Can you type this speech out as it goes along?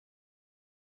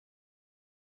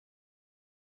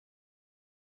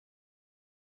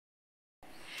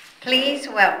Please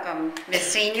welcome Miss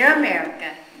Senior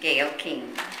America, Gail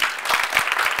King.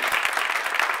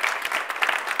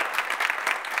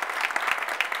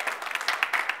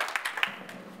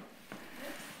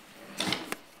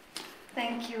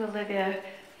 Thank you, Olivia.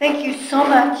 Thank you so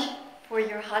much for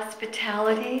your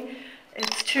hospitality.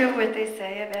 It's true what they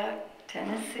say about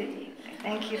Tennessee. I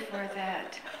thank you for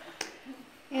that.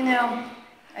 You know,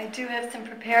 I do have some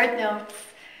prepared notes,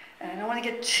 and I don't want to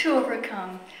get too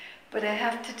overcome, but I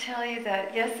have to tell you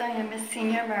that, yes, I am Miss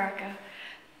Senior America.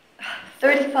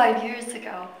 35 years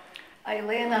ago, I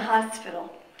lay in the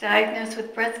hospital, diagnosed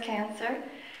with breast cancer.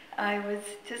 I was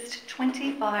just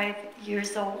 25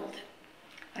 years old.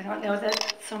 I don't know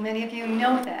that so many of you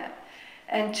know that.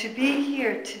 And to be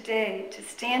here today, to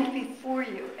stand before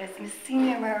you as Miss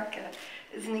Senior America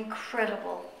is an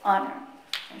incredible honor.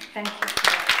 And thank you for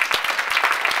that.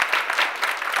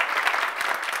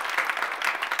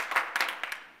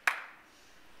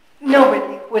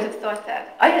 Nobody would have thought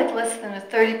that. I had less than a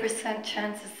 30%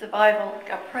 chance of survival,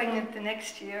 got pregnant the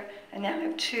next year, and now I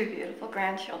have 2 beautiful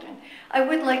grandchildren. I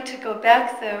would like to go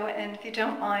back, though, and if you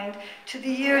don't mind, to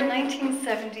the year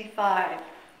 1975.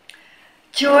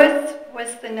 Jaws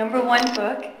was the #1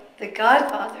 book, The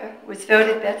Godfather was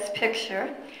voted Best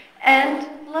Picture, and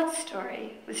Love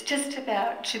Story was just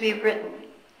about to be written.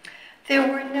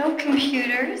 There were no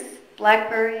computers,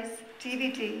 Blackberries,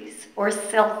 DVDs, or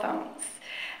cell phones.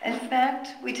 In fact,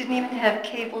 we didn't even have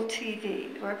cable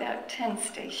TV. There were about 10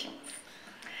 stations.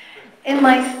 In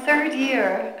my 3rd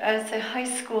year as a high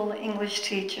school English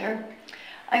teacher,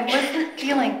 I wasn't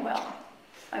feeling well.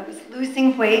 I was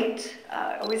losing weight.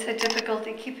 I always had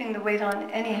difficulty keeping the weight on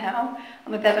anyhow.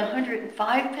 I'm about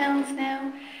 105 pounds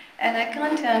now, and I'd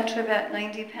gone down to about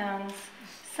 90 pounds.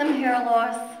 Some hair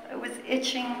loss, I was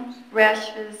itching,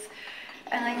 rashes,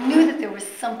 and I knew that there was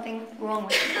something wrong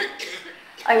with me.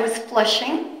 I was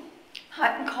flushing,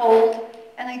 hot and cold,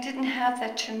 and I didn't have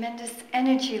that tremendous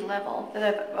energy level that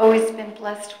I've always been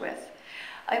blessed with.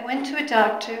 I went to a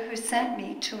doctor who sent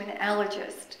me to an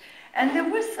allergist, and there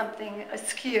was something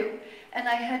askew, and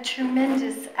I had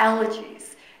tremendous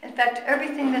allergies. In fact,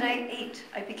 everything that I ate,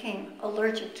 I became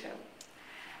allergic to.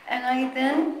 And I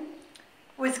then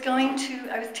was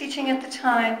I was teaching at the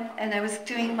time, and I was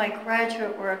doing my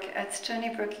graduate work at Stony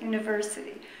Brook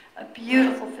University, a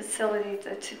beautiful facility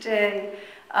that today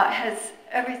has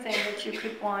everything that you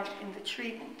could want in the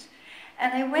treatment.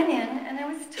 And I went in, and I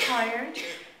was tired,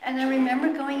 and I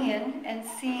remember going in and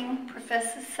seeing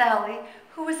Professor Sally,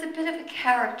 who was a bit of a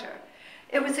character.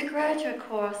 It was a graduate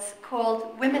course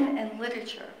called Women and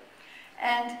Literature.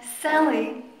 And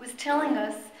Sally was telling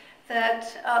us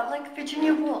that, like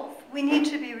Virginia Woolf, we need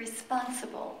to be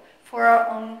responsible for our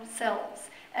own selves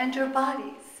and our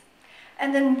bodies.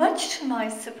 And then, much to my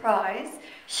surprise,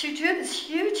 she drew this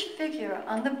huge figure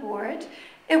on the board.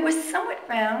 It was somewhat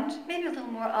round, maybe a little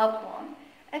more oblong,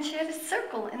 and she had a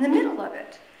circle in the middle of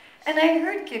it. And I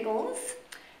heard giggles,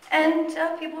 and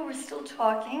people were still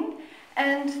talking,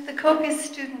 and the copious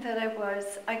student that I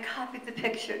was, I copied the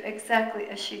picture exactly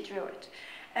as she drew it.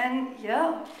 And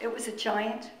yeah, it was a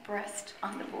giant breast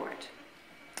on the board.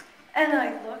 And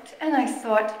I looked, and I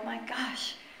thought, my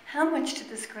gosh, how much did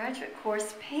this graduate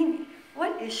course pay me?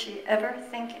 What is she ever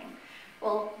thinking?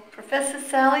 Well, Professor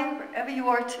Sally, wherever you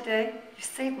are today, you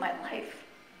saved my life.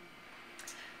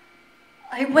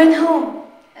 I went home,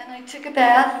 and I took a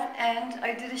bath, and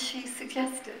I did as she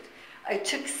suggested. I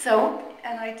took soap,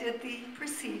 and I did the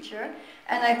procedure,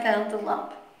 and I found the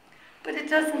lump. But it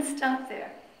doesn't stop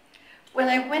there. When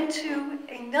I went to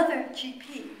another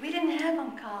GP, we didn't have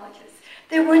oncologists.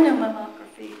 There were no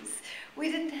mammographies. We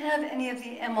didn't have any of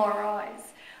the MRIs.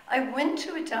 I went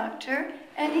to a doctor,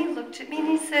 and he looked at me, and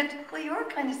he said, well, you're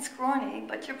kind of scrawny,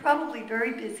 but you're probably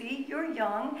very busy, you're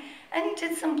young. And he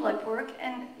did some blood work,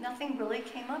 and nothing really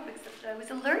came up except that I was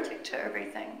allergic to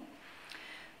everything.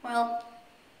 Well,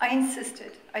 I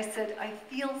insisted. I said, I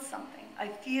feel something. I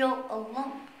feel a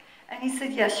lump. And he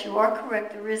said, yes, you are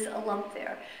correct, there is a lump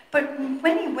there. But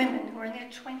many women who are in their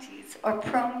 20s are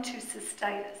prone to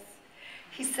cystitis.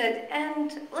 He said,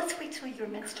 and let's wait till your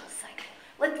menstrual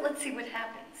cycle. Let's see what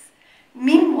happens.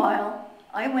 Meanwhile,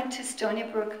 I went to Stony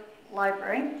Brook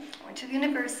Library, I went to the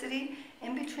university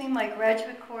in between my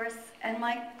graduate course and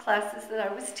my classes that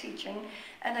I was teaching,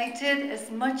 and I did as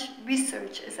much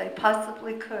research as I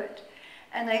possibly could.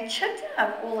 And I checked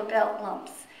out all about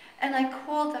lumps, and I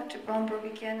called Dr. Bromberg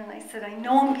again, and I said, I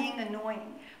know I'm being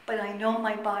annoying, but I know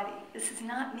my body. This is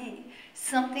not me.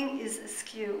 Something is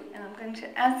askew, and I'm going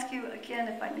to ask you again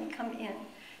if I may come in,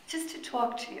 just to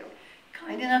talk to you.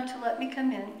 Kind enough to let me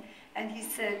come in. And he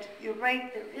said, you're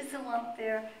right, there is a lump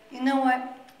there. You know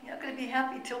what? You're not going to be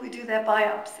happy till we do that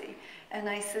biopsy. And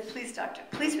I said, please, doctor,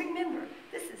 please remember,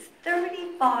 this is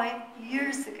 35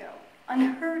 years ago,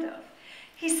 unheard of.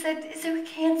 He said, is there a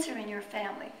cancer in your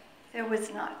family? There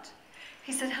was not.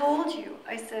 He said, how old are you?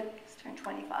 I said, he's turned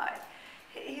 25.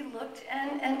 He looked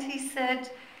and he said,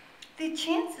 the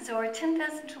chances are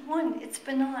 10,000 to 1, it's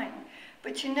benign.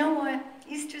 But you know what?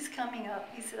 Easter's coming up.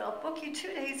 He said, I'll book you 2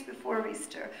 days before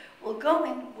Easter. We'll go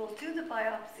in, we'll do the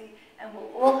biopsy, and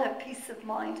we'll all have peace of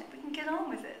mind. We can get on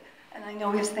with it. And I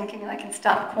know he was thinking I can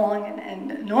stop calling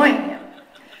and annoying him.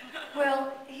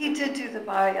 Well, he did do the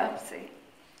biopsy.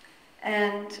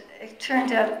 And it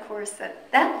turned out, of course,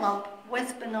 that that lump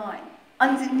was benign.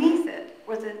 Underneath it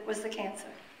was the cancer.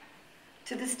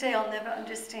 To this day, I'll never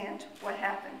understand what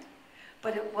happened,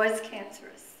 but it was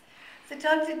cancerous. The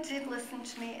doctor did listen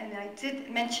to me, and I did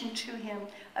mention to him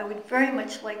I would very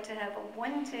much like to have a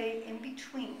 1 day in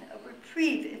between, a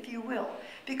reprieve, if you will,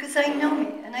 because I know me,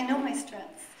 and I know my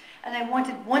strengths. And I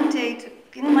wanted 1 day to,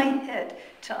 in my head,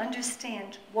 to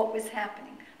understand what was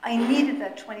happening. I needed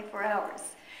that 24 hours.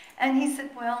 And he said,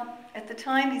 well, at the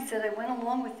time, he said, I went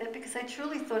along with it because I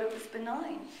truly thought it was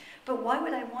benign. But why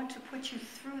would I want to put you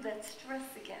through that stress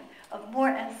again of more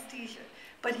anesthesia?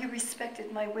 But he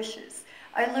respected my wishes.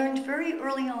 I learned very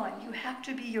early on, you have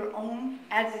to be your own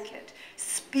advocate.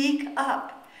 Speak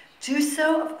up. Do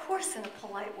so, of course, in a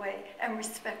polite way and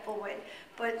respectful way.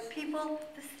 But people,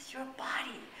 this is your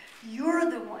body.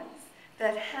 You're the ones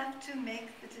that have to make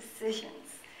the decisions.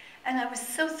 And I was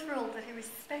so thrilled that he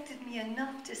respected me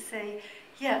enough to say,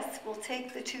 yes, we'll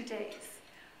take the 2 days.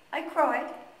 I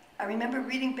cried. I remember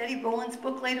reading Betty Rowland's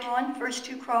book later on, First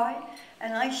You Cry,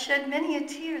 and I shed many a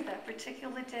tear that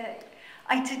particular day.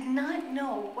 I did not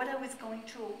know what I was going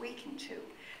to awaken to.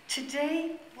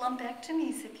 Today,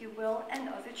 lumpectomies, if you will, and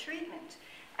other treatment.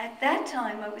 At that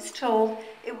time, I was told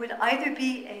it would either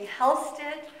be a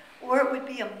Halsted or it would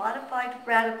be a modified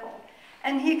radical.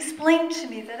 And he explained to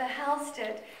me that a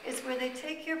Halsted is where they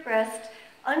take your breast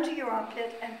under your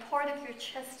armpit and part of your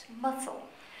chest muscle.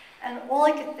 And all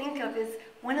I could think of is,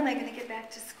 when am I going to get back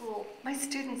to school? My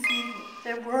students need me.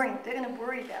 They're worrying. They're going to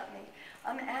worry about me.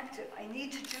 I'm active. I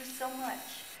need to do so much.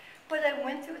 But I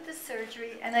went through the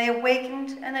surgery, and I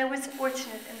awakened, and I was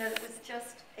fortunate in that it was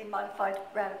just a modified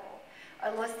radical.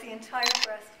 I lost the entire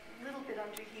breast, a little bit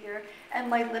under here, and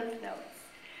my lymph nodes.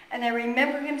 And I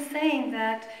remember him saying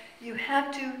that you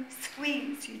have to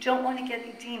squeeze. You don't want to get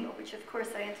edema, which of course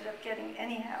I ended up getting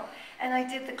anyhow. And I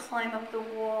did the climb up the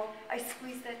wall. I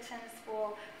squeezed that tennis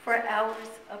ball for hours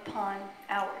upon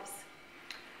hours.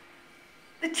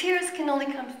 The tears can only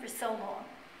come for so long.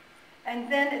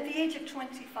 And then at the age of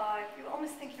 25, you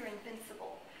almost think you're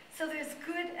invincible. So there's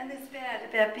good and there's bad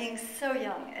about being so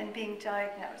young and being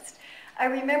diagnosed. I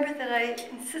remember that I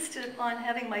insisted upon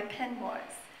having my peignoirs.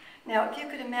 Now, if you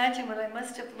could imagine what I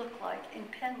must have looked like in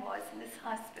peignoirs in this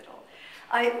hospital,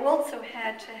 I also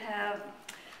had to have,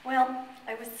 well,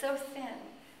 I was so thin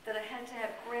that I had to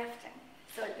have grafting.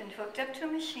 So I'd been hooked up to a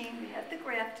machine, we had the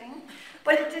grafting,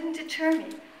 but it didn't deter me.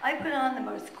 I put on the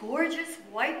most gorgeous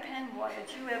white peignoir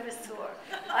that you ever saw.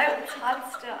 I was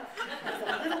hot stuff. It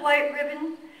was a little white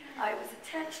ribbon. I was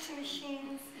attached to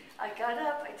machines. I got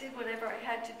up, I did whatever I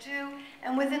had to do,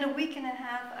 and within a week and a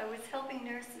half, I was helping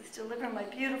nurses deliver my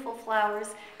beautiful flowers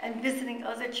and visiting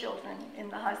other children in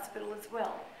the hospital as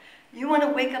well. You want a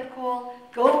wake-up call?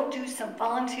 Go do some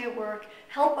volunteer work,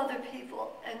 help other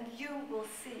people, and you will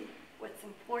see what's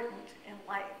important in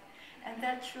life. And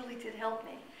that truly did help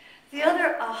me. The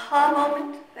other aha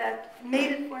moment that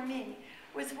made it for me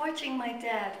was watching my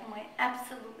dad, whom I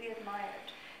absolutely admired.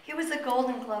 He was a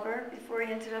Golden Glover before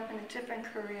he ended up in a different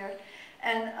career,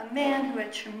 and a man who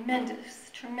had tremendous,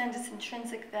 tremendous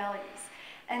intrinsic values.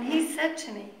 And he said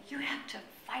to me, you have to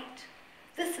fight.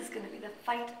 This is going to be the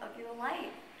fight of your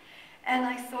life. And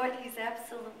I thought, he's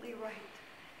absolutely right.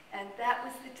 And that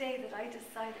was the day that I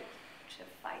decided to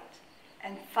fight.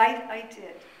 And fight I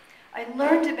did. I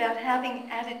learned about having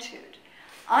attitude.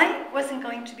 I wasn't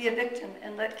going to be a victim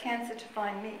and let cancer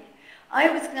define me. I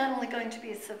was not only going to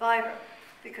be a survivor,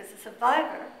 because a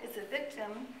survivor is a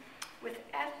victim with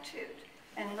attitude.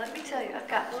 And let me tell you, I've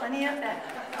got plenty of that.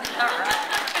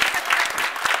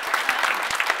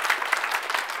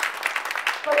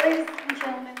 But ladies and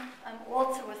gentlemen, I'm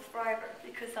also a thriver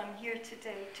because I'm here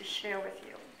today to share with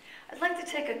you. I'd like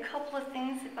to take a couple of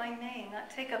things, if I may, not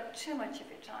take up too much of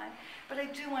your time, but I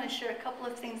do want to share a couple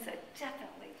of things that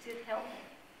definitely did help me.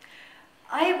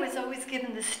 I was always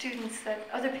given the students that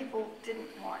other people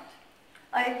didn't want.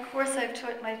 Of course, I've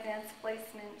taught my advanced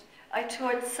placement. I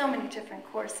taught so many different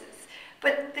courses.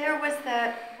 But there was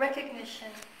that recognition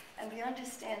and the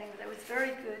understanding that I was very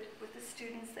good with the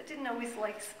students that didn't always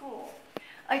like school.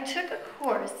 I took a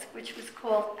course which was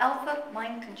called Alpha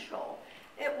Mind Control.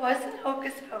 It wasn't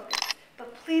hocus pocus,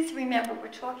 but please remember we're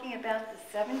talking about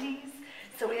the 70s,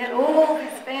 so we had all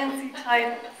these fancy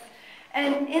titles.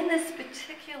 And in this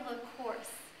particular course,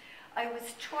 I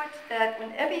was taught that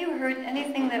whenever you heard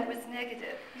anything that was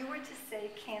negative, you were to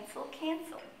say, cancel,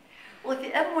 cancel. Well, if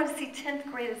you ever want to see 10th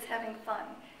graders having fun,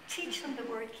 teach them the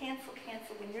word cancel,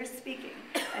 cancel when you're speaking,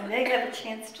 and they have a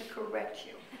chance to correct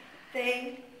you.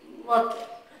 They loved it.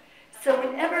 So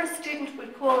whenever a student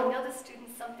would call another student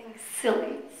something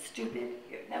silly, stupid,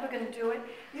 you're never going to do it,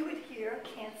 you would hear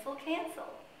cancel, cancel.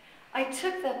 I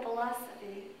took that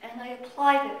philosophy and I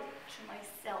applied it to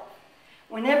myself.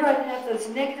 Whenever I'd have those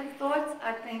negative thoughts,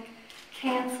 I'd think,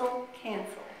 cancel,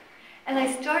 cancel. And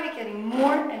I started getting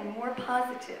more and more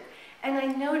positive. And I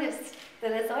noticed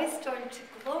that as I started to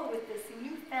glow with this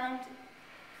newfound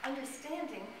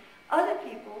understanding, other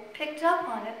people picked up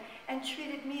on it and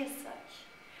treated me as such.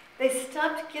 They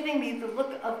stopped giving me the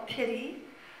look of pity,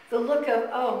 the look of,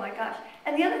 oh my gosh.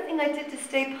 And the other thing I did to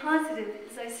stay positive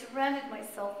is I surrounded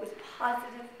myself with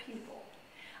positive people.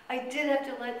 I did have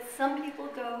to let some people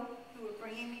go who were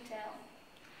bringing me down.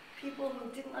 People who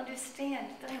didn't understand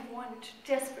that I wanted to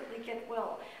desperately get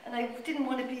well. And I didn't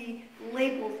want to be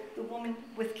labeled the woman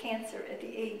with cancer at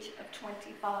the age of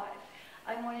 25.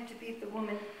 I wanted to be the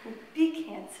woman who beat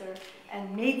cancer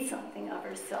and made something of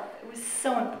herself. It was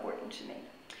so important to me.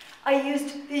 I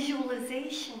used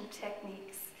visualization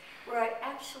techniques where I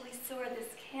actually saw this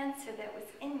cancer that was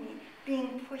in me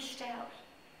being pushed out.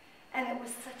 And it was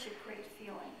such a great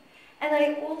feeling. And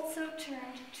I also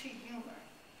turned to humor.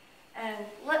 And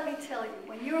let me tell you,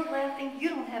 when you're laughing, you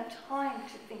don't have time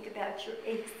to think about your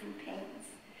aches and pains.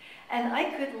 And I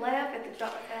could laugh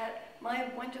at my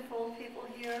wonderful people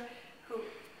here, who,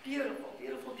 beautiful,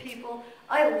 beautiful people.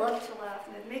 I love to laugh,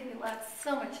 and it made me laugh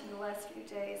so much in the last few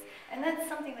days. And that's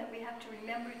something that we have to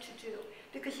remember to do,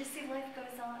 because you see, life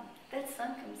goes on. That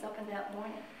sun comes up in that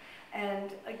morning.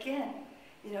 And again,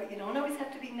 you know, you don't always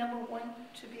have to be number one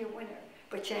to be a winner,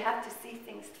 but you have to see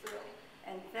things through.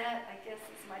 And that, I guess,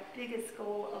 is my biggest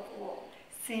goal of all,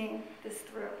 seeing this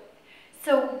through.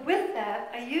 So with that,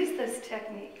 I used those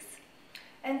techniques.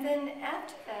 And then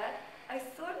after that, I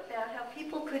thought about how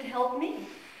people could help me.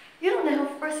 You don't know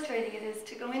how frustrating it is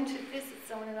to go in to visit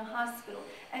someone in a hospital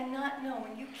and not know,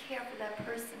 when you care for that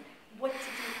person, what to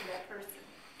do for that person.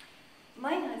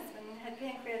 My husband had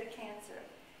pancreatic cancer,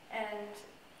 and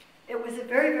it was a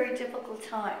very, very difficult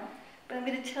time. But I'm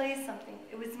going to tell you something.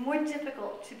 It was more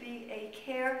difficult to be a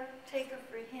caretaker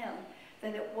for him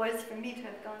than it was for me to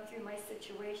have gone through my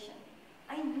situation.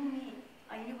 I knew me.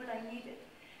 I knew what I needed.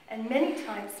 And many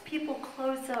times, people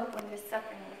close up when they're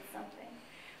suffering with something.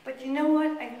 But you know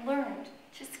what? I learned.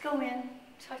 Just go in,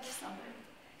 touch somebody,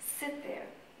 sit there,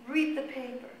 read the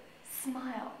paper,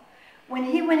 smile. When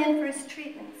he went in for his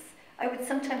treatments, I would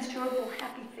sometimes draw little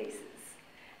happy faces.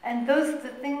 And those are the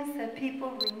things that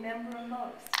people remember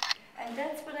most. And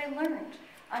that's what I learned.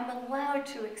 I'm allowed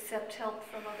to accept help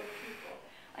from other people.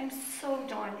 I'm so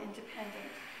darn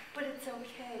independent, but it's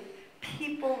okay.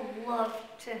 People love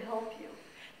to help you.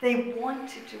 They want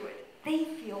to do it. They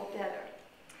feel better.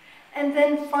 And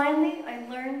then finally, I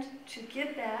learned to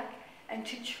give back and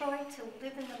to try to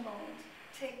live in the moment.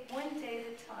 Take one day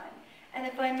at a time. And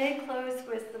if I may close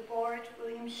with the bard,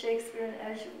 William Shakespeare, and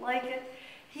As You Like It,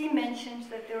 he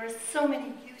mentioned that there are so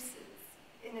many uses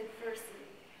in adversity.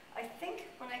 I think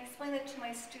when I explained it to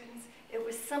my students, it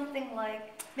was something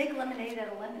like, make lemonade out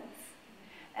of lemons.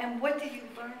 And what did you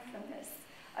learn from this?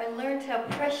 I learned how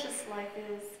precious life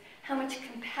is, how much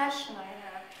compassion I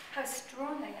have, how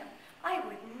strong I am. I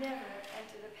would never have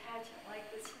entered a pageant like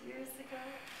this years ago.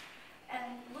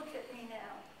 And look at me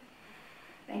now.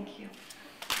 Thank you.